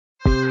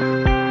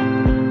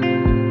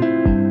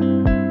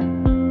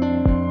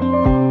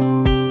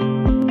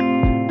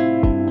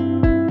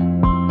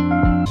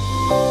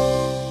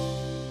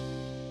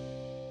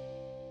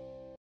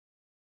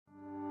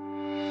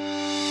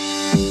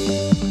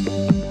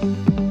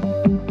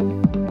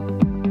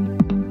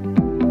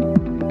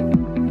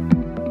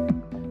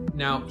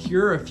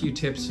here are a few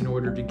tips in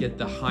order to get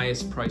the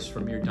highest price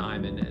from your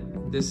diamond.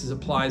 And this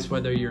applies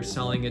whether you're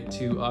selling it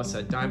to us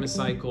at Diamond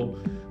Cycle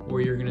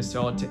or you're going to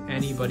sell it to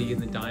anybody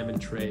in the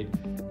diamond trade.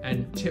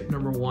 And tip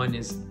number one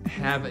is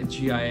have a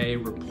GIA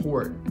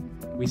report.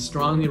 We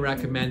strongly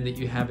recommend that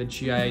you have a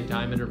GIA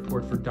diamond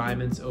report for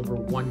diamonds over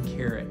 1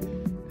 carat.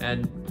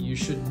 And you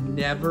should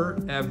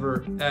never,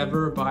 ever,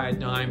 ever buy a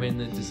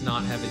diamond that does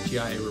not have a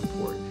GIA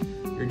report.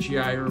 Your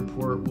GIA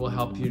report will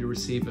help you to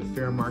receive a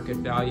fair market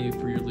value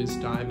for your loose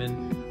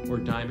diamond or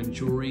diamond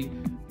jewelry.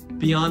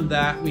 Beyond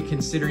that, we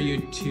consider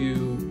you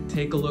to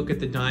take a look at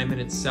the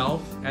diamond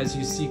itself as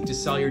you seek to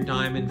sell your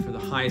diamond for the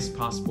highest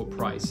possible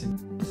price.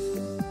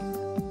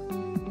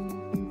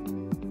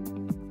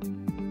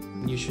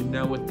 You should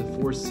know what the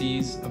 4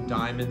 C's of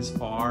diamonds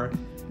are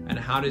and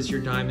how does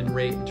your diamond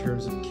rate in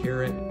terms of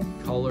carat,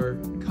 color,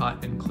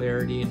 cut, and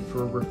clarity. And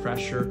for a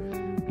refresher,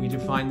 we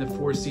define the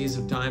 4 C's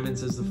of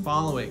diamonds as the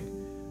following.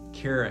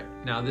 Carat.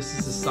 Now this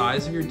is the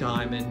size of your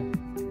diamond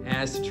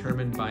as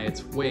determined by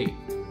its weight.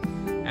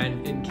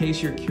 And in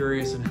case you're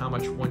curious on how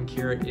much 1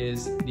 carat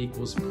is, it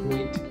equals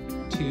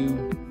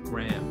 0.2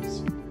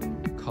 grams.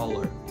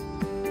 Color.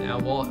 Now,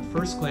 while at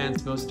first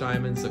glance most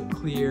diamonds look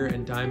clear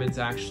and diamonds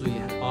actually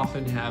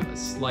often have a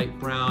slight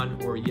brown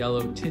or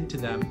yellow tint to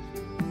them,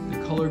 the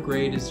color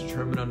grade is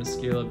determined on a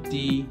scale of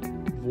D,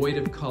 void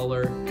of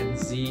color, and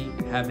Z,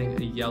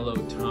 having a yellow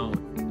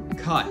tone.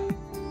 Cut.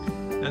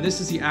 Now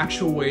this is the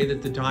actual way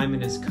that the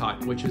diamond is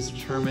cut, which is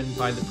determined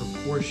by the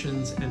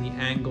proportions and the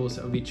angles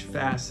of each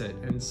facet.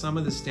 And some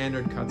of the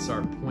standard cuts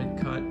are point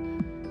cut,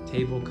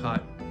 table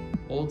cut,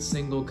 old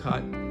single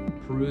cut,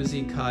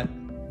 Peruzzi cut,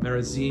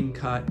 Merazine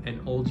cut,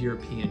 and old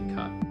European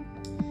cut.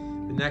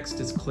 The next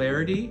is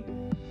clarity.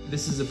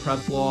 This is the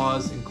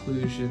flaws,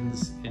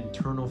 inclusions,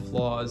 internal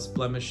flaws,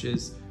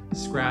 blemishes,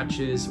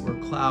 scratches, or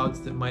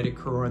clouds that might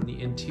occur on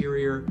the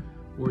interior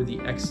or the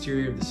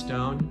exterior of the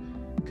stone.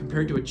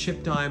 Compared to a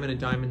chipped diamond, a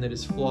diamond that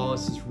is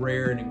flawless is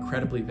rare and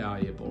incredibly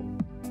valuable.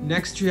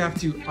 Next, you have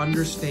to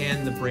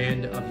understand the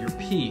brand of your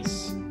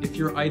piece. If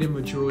your item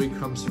of jewelry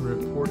comes from an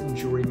important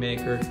jewelry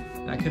maker,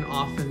 that can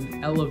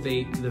often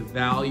elevate the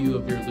value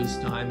of your loose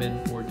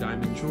diamond or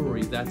diamond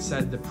jewelry. That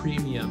said, the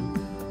premium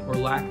or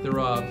lack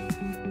thereof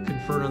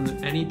conferred on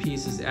any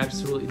piece is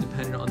absolutely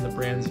dependent on the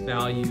brand's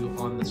value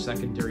on the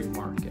secondary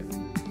market.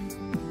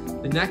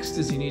 The next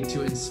is you need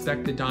to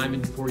inspect the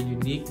diamond for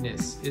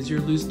uniqueness. Is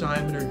your loose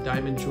diamond or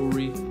diamond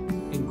jewelry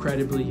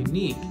incredibly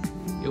unique?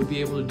 You'll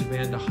be able to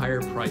demand a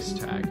higher price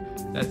tag.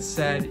 That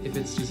said, if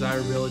its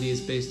desirability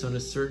is based on a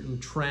certain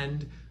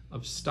trend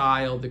of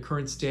style, the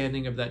current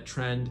standing of that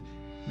trend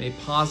may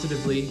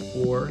positively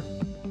or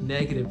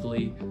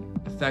negatively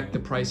affect the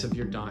price of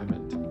your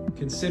diamond.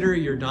 Consider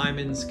your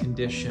diamond's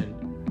condition.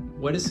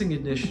 What is the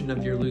condition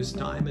of your loose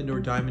diamond or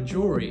diamond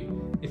jewelry?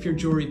 If your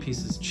jewelry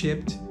piece is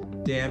chipped,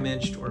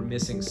 damaged, or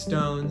missing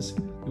stones,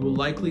 you will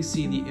likely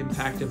see the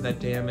impact of that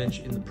damage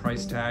in the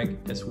price tag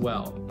as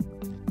well.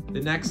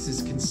 The next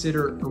is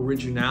consider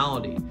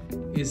originality.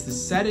 Is the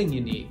setting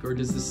unique, or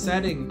does the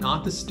setting,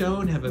 not the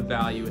stone, have a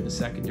value in the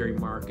secondary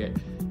market?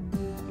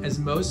 As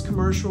most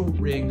commercial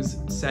rings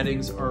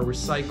settings are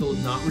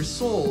recycled, not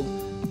resold,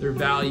 their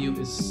value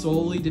is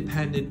solely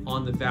dependent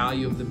on the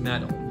value of the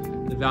metal.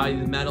 The value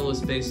of the metal is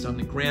based on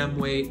the gram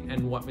weight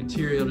and what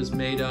material it is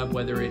made of,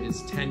 whether it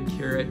is 10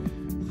 karat,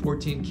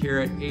 14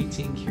 karat,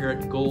 18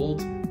 karat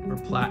gold, or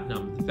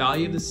platinum. The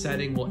value of the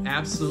setting will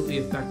absolutely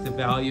affect the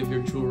value of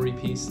your jewelry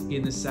piece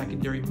in the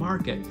secondary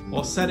market.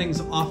 While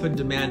settings often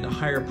demand a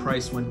higher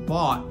price when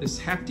bought, this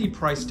hefty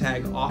price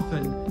tag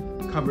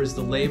often covers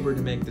the labor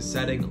to make the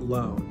setting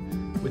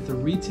alone, with the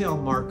retail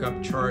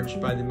markup charged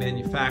by the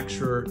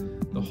manufacturer,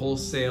 the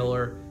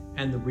wholesaler,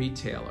 and the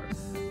retailer.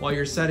 While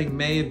your setting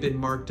may have been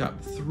marked up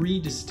 3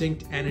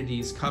 distinct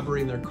entities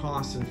covering their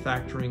costs and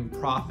factoring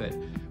profit,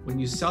 when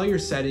you sell your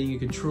setting, you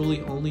can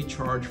truly only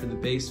charge for the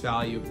base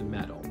value of the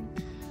metal.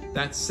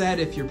 That said,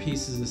 if your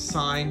piece is a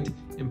signed,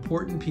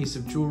 important piece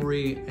of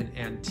jewelry, an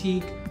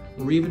antique,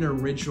 or even an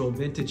original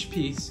vintage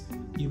piece,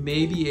 you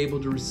may be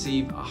able to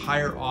receive a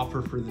higher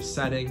offer for the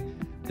setting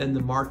than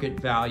the market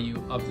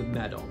value of the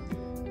metal.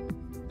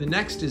 The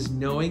next is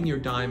knowing your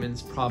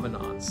diamond's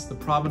provenance. The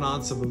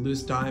provenance of a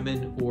loose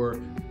diamond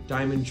or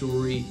diamond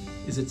jewelry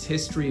is its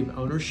history of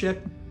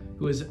ownership.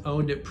 Who has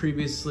owned it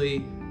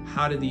previously?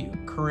 How did the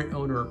current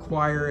owner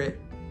acquire it?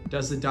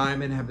 Does the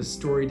diamond have a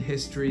storied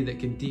history that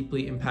can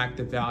deeply impact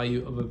the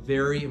value of a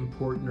very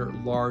important or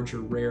large or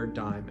rare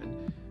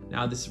diamond?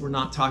 Now, we're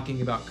not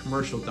talking about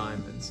commercial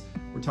diamonds.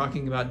 We're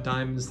talking about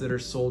diamonds that are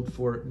sold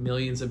for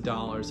millions of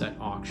dollars at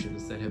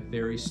auctions that have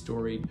very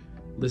storied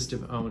list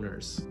of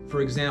owners.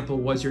 For example,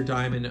 was your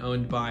diamond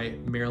owned by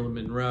Marilyn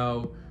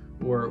Monroe,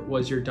 or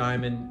was your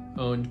diamond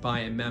owned by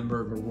a member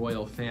of a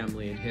royal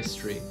family in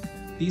history?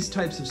 These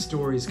types of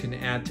stories can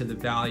add to the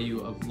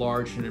value of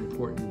large and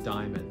important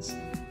diamonds.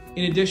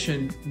 In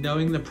addition,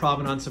 knowing the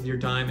provenance of your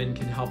diamond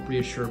can help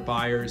reassure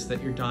buyers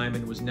that your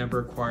diamond was never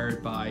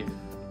acquired by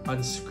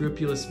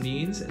unscrupulous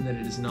means and that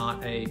it is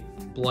not a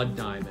blood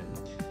diamond.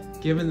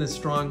 Given the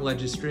strong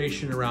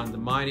legislation around the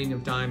mining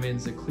of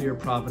diamonds, a clear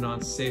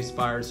provenance saves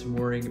buyers from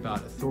worrying about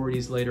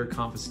authorities later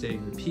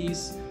confiscating the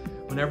piece.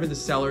 Whenever the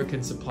seller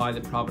can supply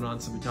the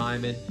provenance of a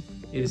diamond,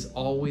 it is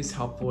always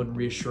helpful in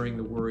reassuring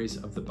the worries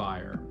of the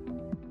buyer.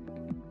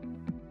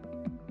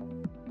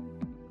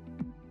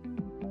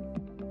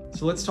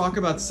 So let's talk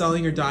about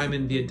selling your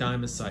diamond via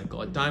diamond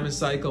cycle. At Diamond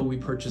Cycle, we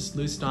purchase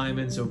loose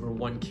diamonds over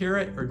 1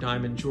 carat or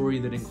diamond jewelry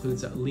that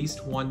includes at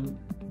least 1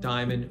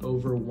 diamond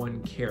over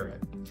 1 carat.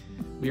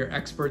 We are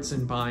experts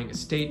in buying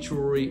estate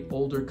jewelry,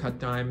 older cut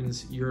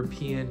diamonds,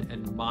 European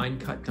and mine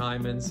cut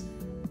diamonds,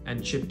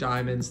 and chip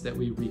diamonds that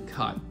we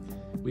recut.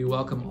 We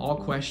welcome all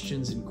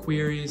questions and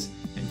queries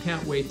and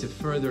can't wait to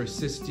further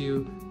assist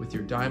you with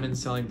your diamond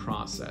selling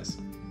process.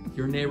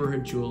 Your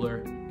neighborhood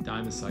jeweler,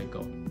 Diamond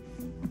Cycle.